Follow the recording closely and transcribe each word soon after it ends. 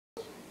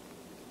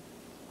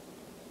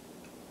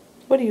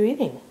What are you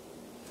eating?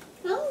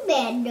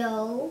 Bread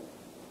dough.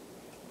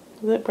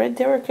 Is it bread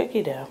dough or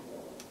cookie dough?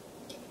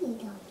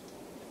 Cookie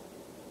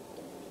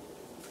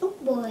dough.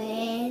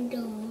 Bread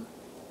dough.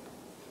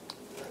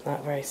 It's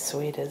not very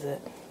sweet, is it?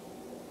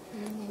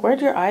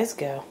 Where'd your eyes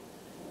go?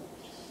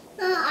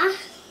 I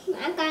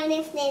got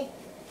this thing.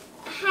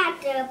 I had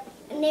to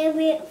live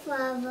it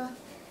forever.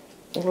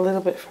 A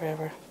little bit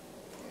forever.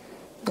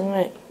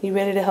 Alright, you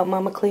ready to help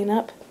Mama clean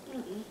up?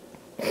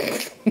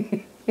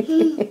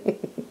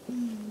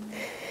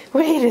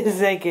 Wait a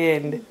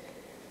second.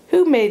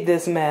 Who made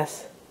this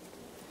mess?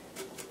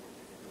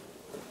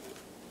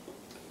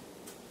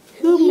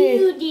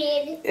 You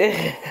did.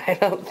 I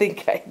don't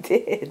think I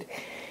did.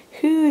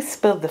 Who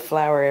spilled the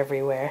flour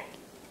everywhere?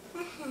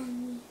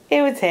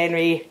 It was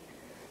Henry.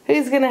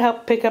 Who's gonna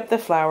help pick up the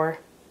flour?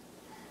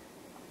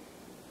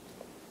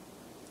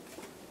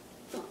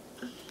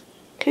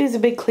 Who's a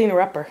big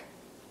cleaner-upper?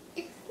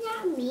 It's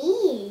not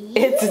me.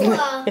 It's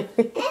not.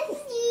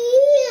 It's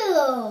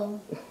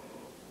you.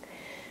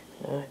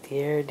 Oh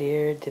dear,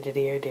 dear, dear,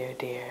 dear, dear,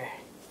 dear.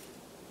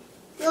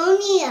 You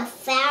need a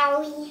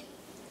fairy.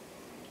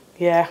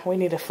 Yeah, we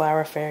need a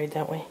flour fairy,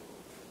 don't we?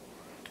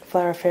 A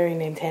flour fairy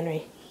named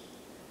Henry.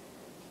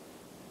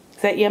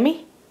 Is that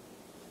yummy?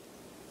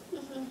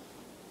 There's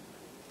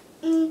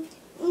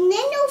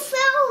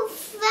no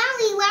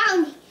fairy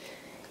around.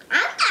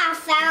 I'm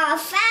not a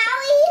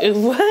fairy.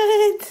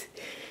 What?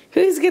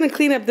 Who's gonna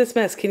clean up this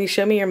mess? Can you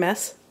show me your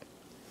mess?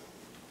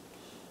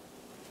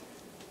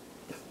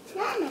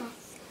 What mess?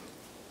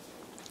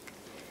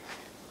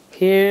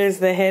 Here's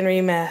the Henry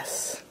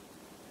mess.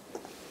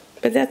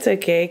 But that's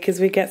okay, because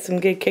we got some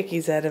good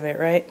cookies out of it,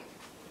 right?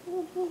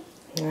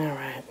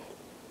 Alright.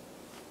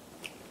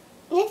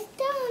 It's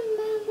done,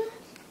 Mama.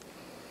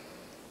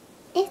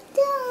 It's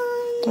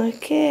done.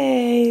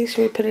 Okay,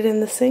 should we put it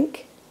in the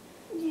sink?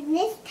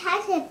 Let's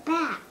touch it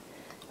back.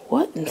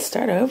 What, and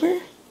start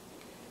over?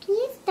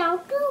 Please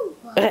start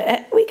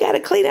over. We gotta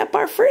clean up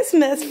our first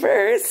mess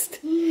first.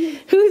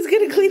 Who's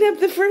gonna clean up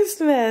the first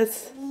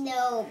mess?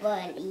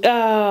 Nobody.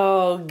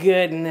 Oh,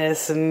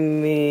 goodness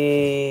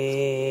me.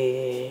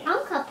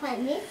 I'm gonna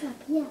put this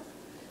up here.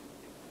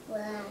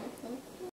 Wow.